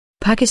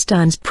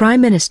Pakistan's Prime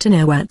Minister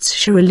Nawaz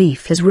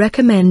Sharif has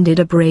recommended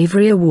a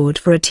bravery award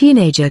for a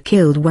teenager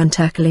killed when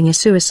tackling a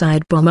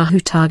suicide bomber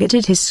who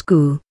targeted his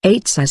school.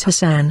 Aitzaz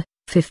Hassan,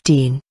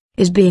 15,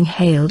 is being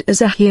hailed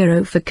as a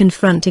hero for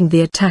confronting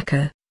the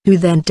attacker, who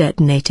then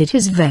detonated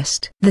his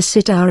vest. The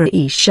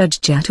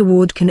Sitara-e-Shujjat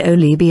Award can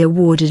only be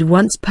awarded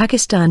once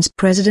Pakistan's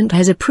president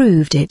has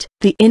approved it.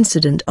 The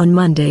incident on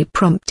Monday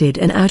prompted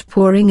an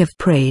outpouring of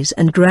praise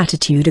and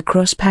gratitude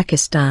across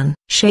Pakistan.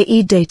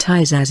 Shaheed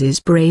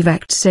Aitzaz's brave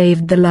act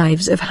saved the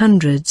lives of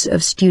hundreds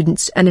of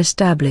students and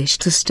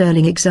established a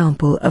sterling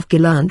example of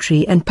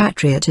gallantry and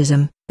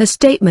patriotism. A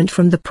statement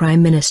from the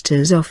Prime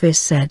Minister's office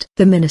said.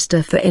 The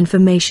Minister for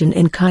Information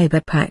in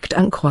Khyber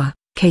Pakhtunkhwa,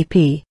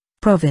 KP,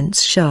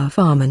 Province Shah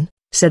Farman,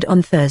 said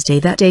on Thursday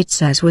that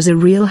Aitzaz was a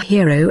real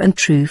hero and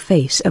true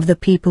face of the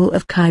people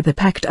of Khyber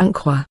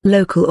Pakhtunkhwa.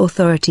 Local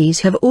authorities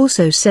have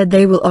also said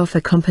they will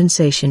offer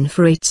compensation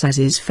for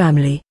Aitzaz's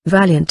family.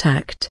 Valiant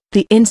act.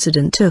 The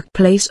incident took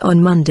place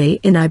on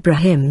Monday in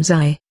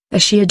Ibrahimzai, a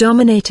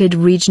Shia-dominated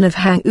region of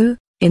Hangu,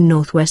 in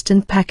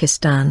northwestern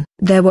Pakistan.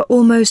 There were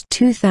almost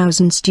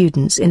 2,000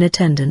 students in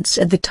attendance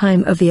at the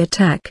time of the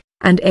attack,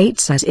 and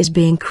Aitzaz is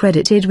being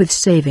credited with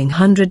saving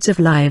hundreds of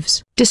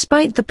lives.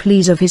 Despite the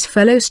pleas of his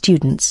fellow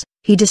students,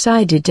 he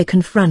decided to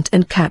confront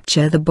and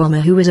capture the bomber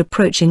who was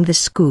approaching the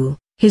school,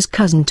 his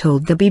cousin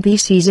told the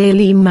BBC's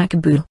Ali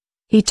Makbul.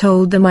 He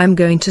told them, "I'm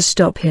going to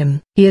stop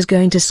him. He is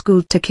going to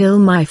school to kill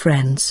my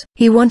friends."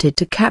 He wanted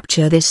to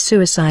capture this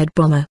suicide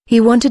bomber.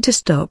 He wanted to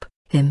stop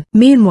him.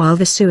 Meanwhile,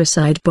 the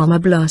suicide bomber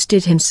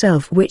blasted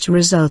himself, which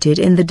resulted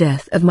in the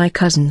death of my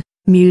cousin,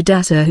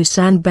 Mudassir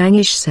Hussain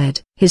Bangish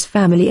said. His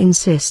family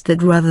insist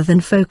that rather than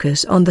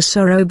focus on the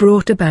sorrow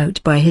brought about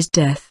by his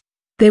death,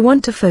 they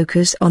want to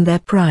focus on their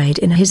pride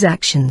in his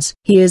actions.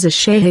 He is a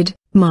shaheed,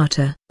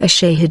 martyr, a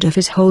shaheed of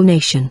his whole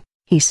nation,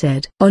 he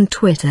said. On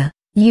Twitter,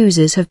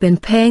 users have been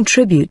paying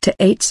tribute to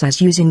Aitzaz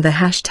using the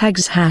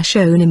hashtags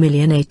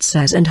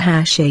 #OwnAMillionAitzaz and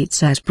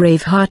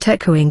 #AitzazBraveheart,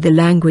 echoing the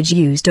language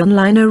used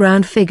online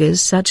around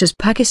figures such as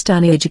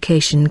Pakistani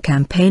education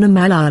campaigner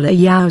Malala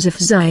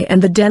Yousafzai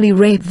and the Delhi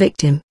rape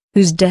victim,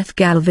 whose death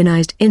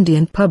galvanized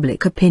Indian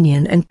public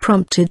opinion and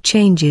prompted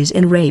changes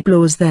in rape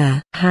laws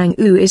there.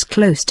 Hangu is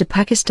close to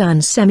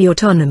Pakistan's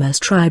semi-autonomous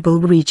tribal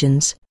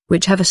regions,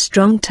 which have a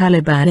strong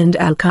Taliban and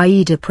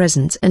Al-Qaeda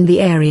presence, and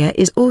the area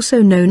is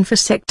also known for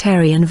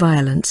sectarian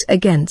violence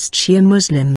against Shia Muslims.